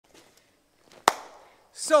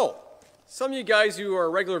So, some of you guys who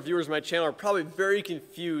are regular viewers of my channel are probably very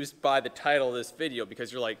confused by the title of this video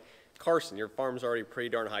because you're like, Carson, your farm's already pretty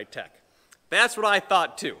darn high tech. That's what I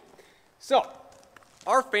thought too. So,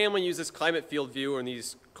 our family uses Climate Field View and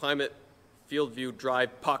these Climate Field View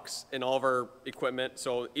drive pucks in all of our equipment.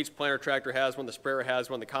 So each planter tractor has one, the sprayer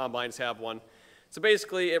has one, the combines have one. So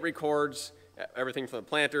basically it records everything from the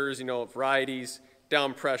planters, varieties,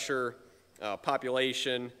 down pressure,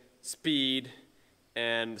 population, speed,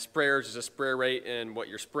 and the sprayers is a spray rate and what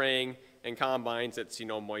you're spraying, and combines it's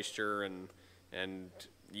moisture and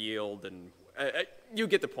yield, and you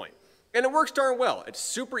get the point. And it works darn well. It's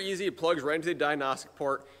super easy. It plugs right into the diagnostic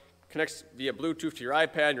port, connects via Bluetooth to your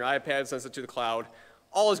iPad sends it to the cloud.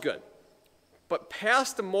 All is good. But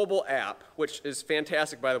past the mobile app, which is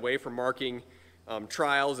fantastic by the way for marking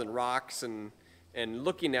trials and rocks and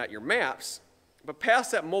looking at your maps, but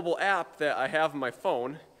past that mobile app that I have on my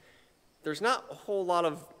phone, there's not a whole lot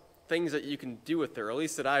of things that you can do with it, or at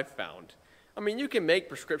least that I've found. I mean, you can make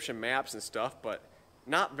prescription maps and stuff, but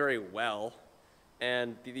not very well.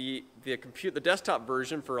 And the desktop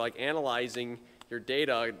version for like analyzing your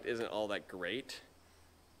data isn't all that great.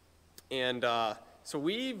 And so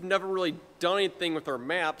we've never really done anything with our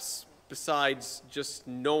maps besides just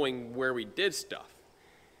knowing where we did stuff.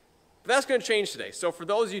 But that's going to change today. So for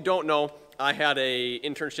those of you who don't know, I had a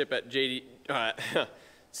internship at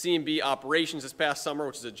C&B Operations this past summer,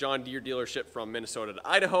 which is a John Deere dealership from Minnesota to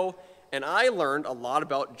Idaho, and I learned a lot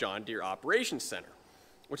about John Deere Operations Center,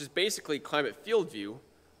 which is basically Climate Field View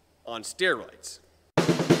on steroids.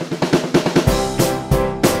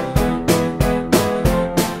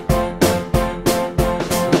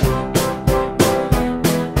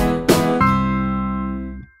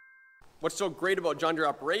 What's so great about John Deere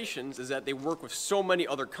Operations is that they work with so many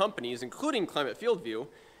other companies, including Climate Field View,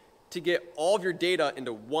 to get all of your data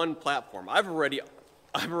into one platform. I've already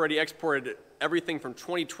exported everything from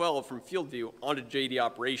 2012 from Field View onto JD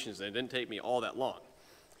Operations, and it didn't take me all that long.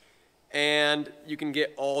 And you can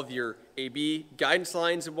get all of your AB guidance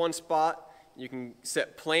lines in one spot. You can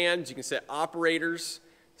set plans, you can set operators,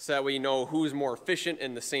 so that way you know who's more efficient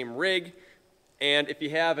in the same rig. And if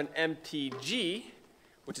you have an MTG,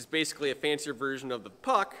 which is basically a fancier version of the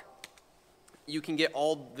puck, you can get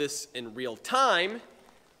all this in real time,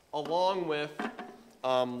 along with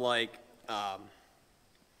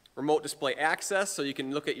remote display access, so you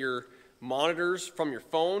can look at your monitors from your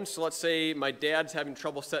phone. So let's say my dad's having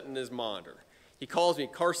trouble setting his monitor. He calls me,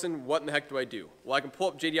 Carson, what in the heck do I do? Well, I can pull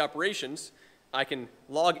up JD Operations. I can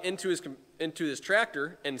log into his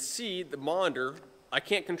tractor and see the monitor. I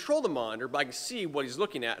can't control the monitor, but I can see what he's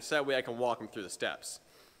looking at, so that way I can walk him through the steps.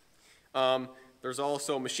 There's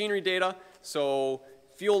also machinery data, so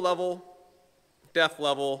fuel level, def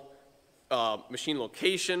level, machine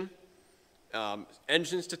location,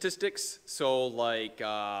 engine statistics, so like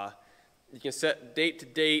you can set date to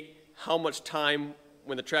date, how much time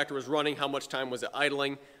when the tractor was running, how much time was it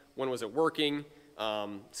idling, when was it working,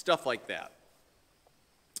 stuff like that.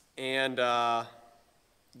 And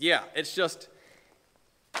yeah, it's just,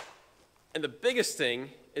 and the biggest thing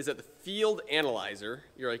is that the field analyzer,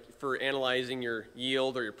 for analyzing your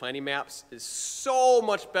yield or your planting maps, is so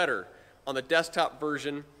much better on the desktop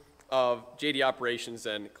version of JD Operations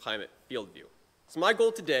than Climate Field View. So my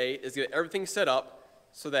goal today is to get everything set up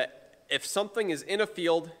so that if something is in a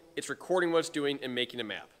field, it's recording what it's doing and making a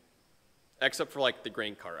map. Except for like the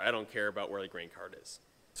grain cart. I don't care about where the grain cart is.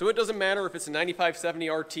 So it doesn't matter if it's a 9570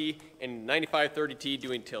 RT and 9530T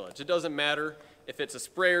doing tillage. It doesn't matter if it's a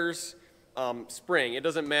sprayer's spraying. It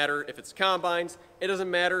doesn't matter if it's combines. It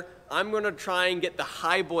doesn't matter. I'm going to try and get the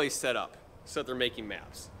high boys set up so that they're making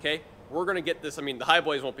maps. Okay? We're going to get this. I mean, the high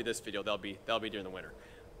boys won't be this video. They'll be during the winter.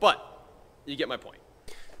 But you get my point.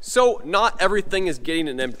 So not everything is getting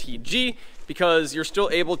an MTG, because you're still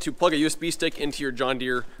able to plug a USB stick into your John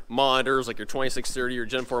Deere monitors, like your 2630 or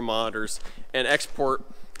Gen 4 monitors, and export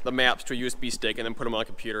the maps to a USB stick and then put them on a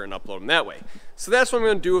computer and upload them that way. So that's what I'm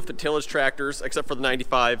going to do with the tillage tractors, except for the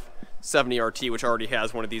 9570 RT, which already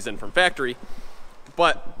has one of these in from factory.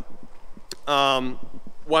 But what I'm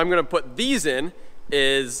going to put these in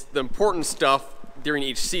is the important stuff during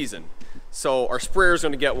each season. So our sprayer is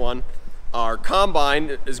going to get one. Our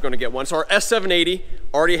combine is going to get one. So our S780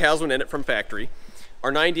 already has one in it from factory.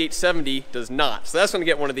 Our 9870 does not. So that's going to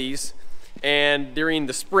get one of these. And during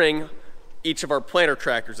the spring, each of our planter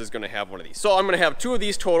tractors is going to have one of these. So I'm going to have two of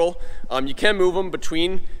these total. You can move them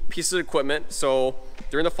between pieces of equipment. So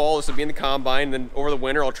during the fall, this will be in the combine. Then over the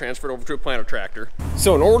winter, I'll transfer it over to a planter tractor.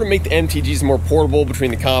 So in order to make the MTGs more portable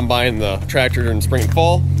between the combine and the tractor during spring and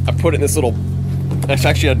fall, I put it in this little, that's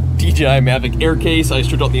actually a DJI Mavic air case. I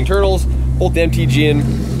stripped out the internals, bolt the MTG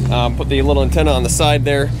in, put the little antenna on the side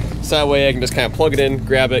there, so that way I can just kind of plug it in,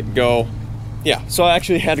 grab it, go. Yeah, so I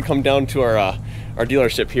actually had to come down to our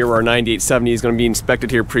dealership here where our 9870 is going to be inspected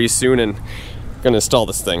here pretty soon, and going to install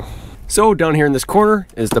this thing. So down here in this corner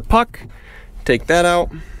is the puck. Take that out,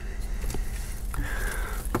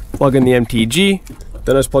 plug in the MTG,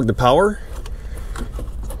 then I just plug the power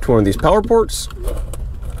to one of these power ports.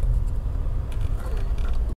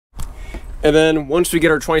 And then once we get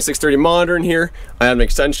our 2630 monitor in here, I have an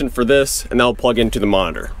extension for this, and that'll plug into the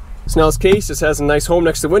monitor. So now this case just has a nice home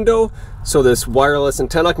next to the window, so this wireless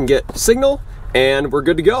antenna can get signal, and we're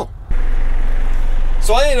good to go.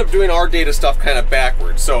 So I ended up doing our data stuff kind of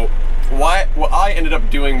backwards. So what I ended up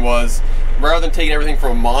doing was, rather than taking everything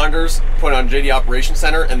from monitors, putting it on JD Operations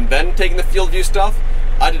Center, and then taking the field view stuff,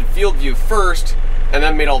 I did field view first, and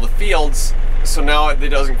then made all the fields, so now it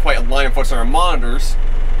doesn't quite align with what's on our monitors.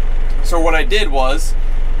 So what I did was,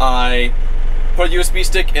 I put a USB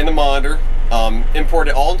stick in the monitor, imported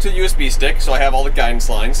it all into the USB stick, so I have all the guidance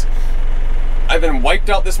lines. I then wiped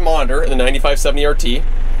out this monitor in the 9570 RT,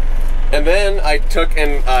 and then I took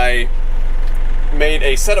and I made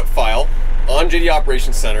a setup file on JD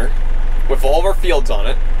Operations Center with all of our fields on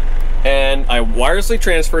it, and I wirelessly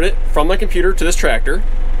transferred it from my computer to this tractor.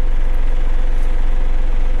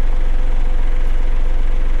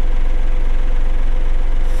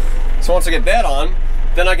 So once I get that on,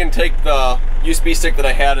 then I can take the USB stick that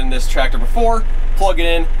I had in this tractor before, plug it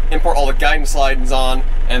in, import all the guidance lines on,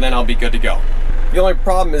 and then I'll be good to go. The only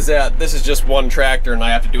problem is that this is just one tractor, and I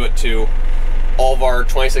have to do it to all of our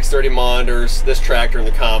 2630 monitors, this tractor, and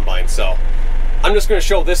the combine. So I'm just going to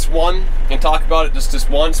show this one and talk about it just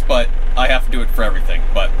once, but I have to do it for everything.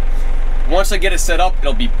 But once I get it set up,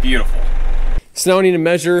 it'll be beautiful. So now I need to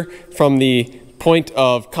measure from the point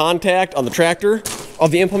of contact on the tractor of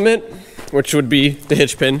the implement, which would be the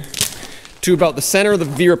hitch pin, to about the center of the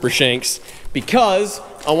V-ripper shanks, because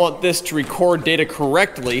I want this to record data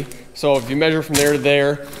correctly. So if you measure from there to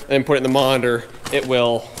there and then put it in the monitor, it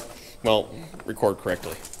will, well, record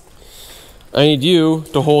correctly. I need you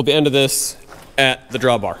to hold the end of this at the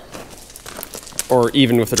drawbar, or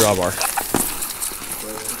even with the drawbar.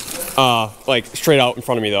 Like straight out in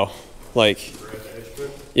front of me though. Like,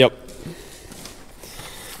 yep.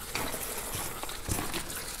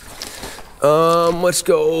 Let's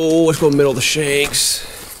go middle of the shanks.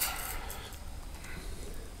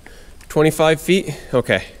 25 feet,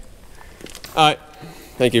 okay. Alright,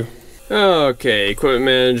 thank you. Okay, equipment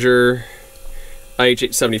manager,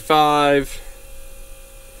 IH875.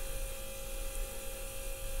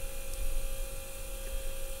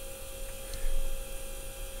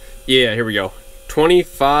 Yeah, here we go.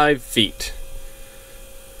 25 feet.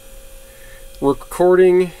 We're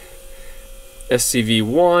recording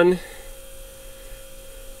SCV1.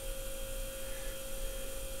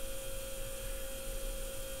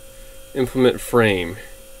 Implement frame.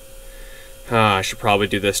 I should probably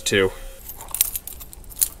do this too.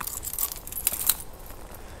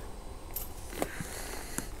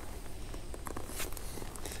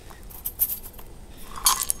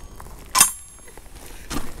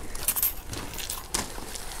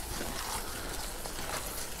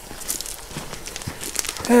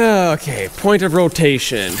 Okay, point of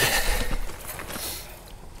rotation.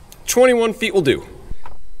 21 feet will do.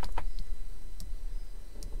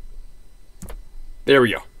 There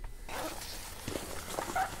we go.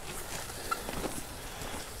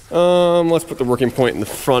 Let's put the working point in the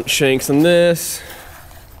front shanks on this.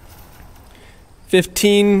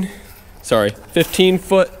 15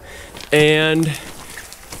 foot, and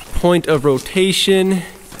point of rotation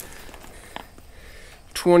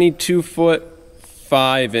 22 foot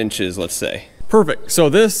 5 inches, let's say. Perfect. So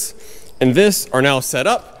this and this are now set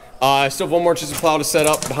up. I still have one more chisel plow to set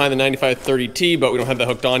up behind the 9530T, but we don't have that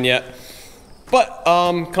hooked on yet. But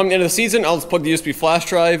come the end of the season, I'll just plug the USB flash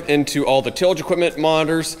drive into all the tillage equipment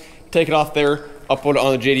monitors, take it off there, upload it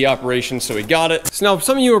on the JD Operations, so we got it. So now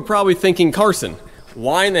some of you are probably thinking, Carson,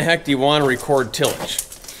 why in the heck do you want to record tillage?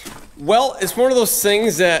 Well, it's one of those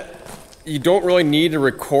things that you don't really need to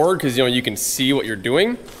record because you can see what you're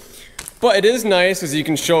doing. But it is nice because you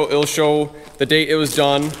can it'll show the date it was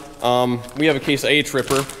done. We have a case of AH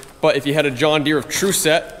ripper, but if you had a John Deere of True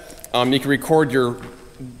Set, you can record your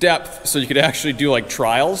depth so you could actually do like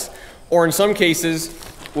trials. Or in some cases,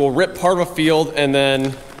 we'll rip part of a field and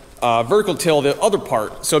then vertical till the other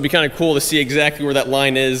part. So it'd be kind of cool to see exactly where that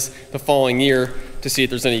line is the following year to see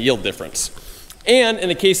if there's any yield difference. And in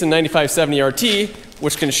the case of 9570 RT,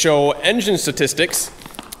 which can show engine statistics,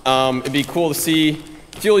 it'd be cool to see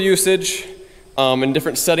fuel usage and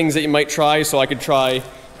different settings that you might try. So I could try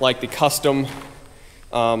like the custom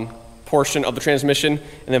portion of the transmission,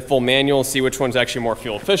 and then full manual and see which one's actually more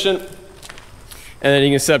fuel efficient. And then you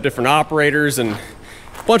can set up different operators and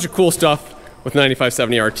a bunch of cool stuff with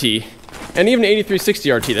 9570 RT. And even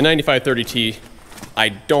 8360 RT, the 9530T, I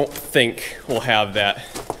don't think will have that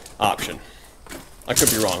option. I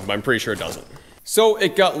could be wrong, but I'm pretty sure it doesn't. So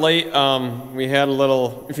it got late. We had a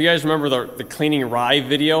little, if you guys remember the cleaning rye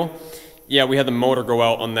video, yeah, we had the motor go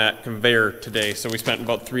out on that conveyor today. So we spent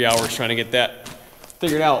about 3 hours trying to get that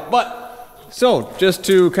figured out. But, so just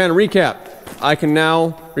to kind of recap, I can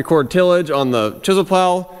now record tillage on the chisel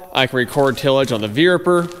plow. I can record tillage on the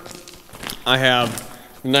V-ripper. I have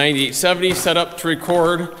 9870 set up to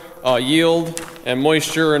record yield and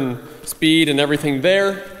moisture and speed and everything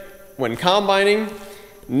there when combining.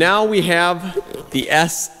 Now we have the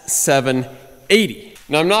S780.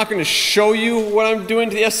 Now I'm not going to show you what I'm doing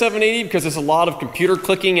to the S780 because there's a lot of computer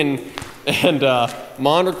clicking and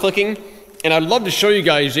monitor clicking. And I'd love to show you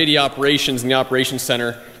guys JD operations in the operations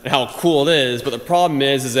center and how cool it is. But the problem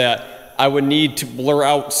is that I would need to blur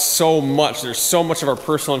out so much. There's so much of our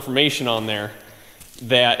personal information on there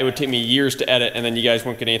that it would take me years to edit, and then you guys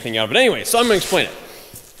won't get anything out of it anyway. So I'm going to explain it.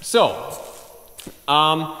 So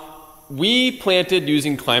we planted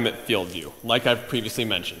using Climate Field View, like I've previously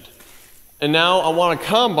mentioned. And now I want to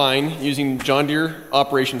combine using John Deere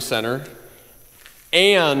Operations Center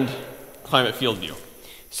and Climate Field View.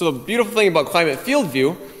 So the beautiful thing about Climate Field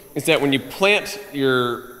View is that when you plant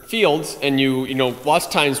your fields, and you know, lots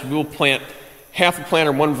of times we'll plant half a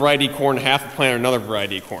planter one variety of corn, half a planter another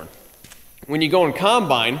variety of corn. When you go and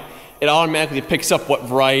combine, it automatically picks up what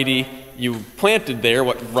variety you planted there,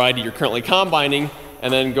 what variety you're currently combining,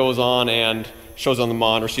 and then goes on and shows on the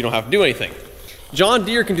monitor so you don't have to do anything. John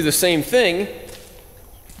Deere can do the same thing,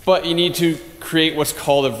 but you need to create what's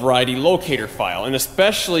called a variety locator file. And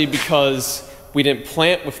especially because we didn't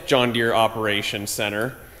plant with John Deere Operations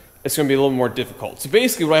Center, it's going to be a little more difficult. So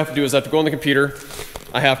basically what I have to do is I have to go on the computer,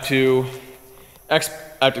 I have to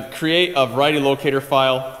create a variety locator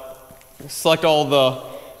file, select all the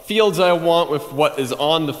fields I want with what is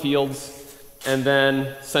on the fields, and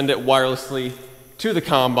then send it wirelessly to the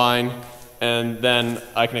combine, and then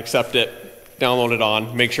I can accept it, download it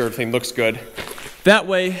on, make sure everything looks good. That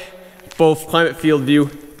way, both Climate Field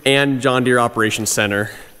View and John Deere Operations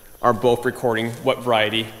Center are both recording what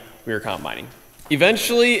variety we are combining.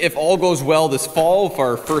 Eventually, if all goes well this fall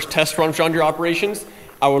for our first test run of John Deere Operations,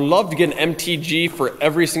 I would love to get an MTG for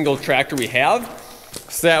every single tractor we have.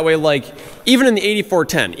 So that way, like, even in the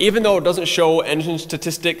 8410, even though it doesn't show engine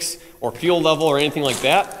statistics or fuel level or anything like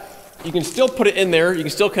that, you can still put it in there, you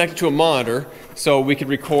can still connect it to a monitor, so we could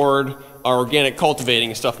record our organic cultivating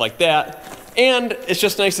and stuff like that. And it's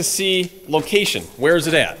just nice to see location. Where is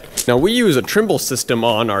it at? Now we use a Trimble system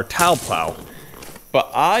on our tile plow,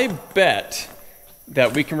 but I bet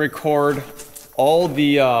that we can record all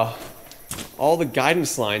the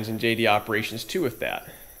guidance lines in JD operations too with that.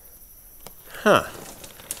 Huh.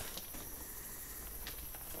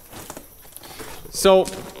 So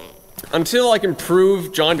until I can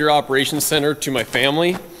prove John Deere Operations Center to my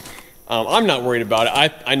family, I'm not worried about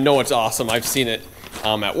it. I know it's awesome. I've seen it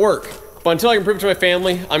at work. But until I can prove it to my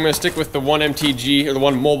family, I'm going to stick with the one MTG, or the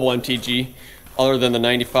one mobile MTG, other than the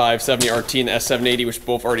 9570 RT and the S780, which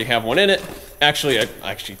both already have one in it. Actually,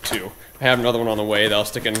 actually two. I have another one on the way that I'll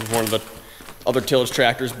stick in one of the other tillage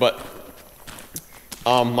tractors. But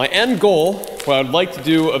my end goal, what I'd like to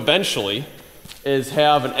do eventually, is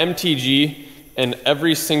have an MTG in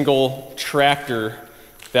every single tractor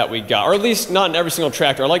that we got. Or at least not in every single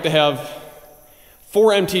tractor. I'd like to have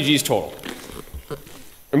 4 MTGs total.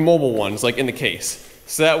 Or mobile ones, like in the case.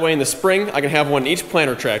 So that way in the spring, I can have one in each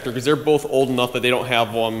planter tractor, because they're both old enough that they don't have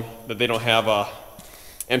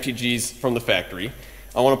MTGs from the factory.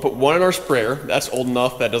 I want to put one in our sprayer. That's old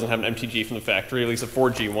enough that doesn't have an MTG from the factory, at least a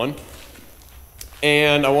 4G one.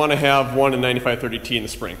 And I want to have one in 9530T in the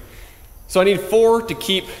spring. So I need 4 to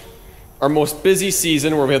keep our most busy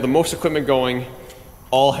season, where we have the most equipment going,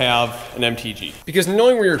 all have an MTG. Because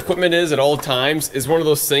knowing where your equipment is at all times is one of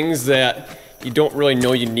those things that you don't really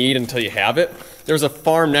know you need until you have it. There's a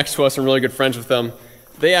farm next to us, I'm really good friends with them.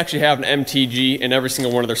 They actually have an MTG in every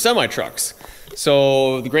single one of their semi-trucks.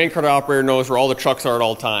 So the grain carter operator knows where all the trucks are at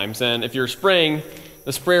all times. And if you're spraying,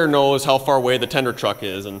 the sprayer knows how far away the tender truck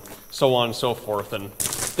is, and so on and so forth. And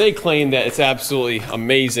they claim that it's absolutely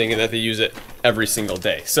amazing and that they use it every single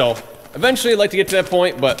day. So eventually I'd like to get to that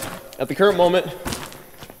point, but at the current moment,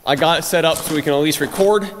 I got it set up so we can at least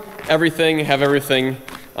record everything, have everything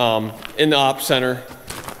in the op center.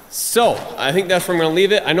 So I think that's where I'm going to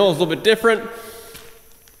leave it. I know it's a little bit different.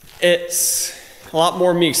 It's a lot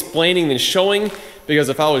more me explaining than showing, because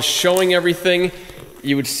if I was showing everything,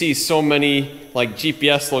 you would see so many like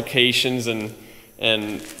GPS locations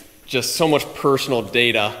and just so much personal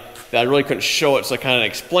data that I really couldn't show it, so I kind of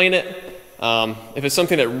explain it. If it's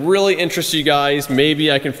something that really interests you guys,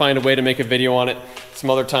 maybe I can find a way to make a video on it some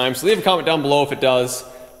other time. So leave a comment down below if it does.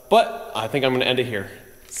 But I think I'm going to end it here.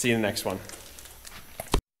 See you in the next one.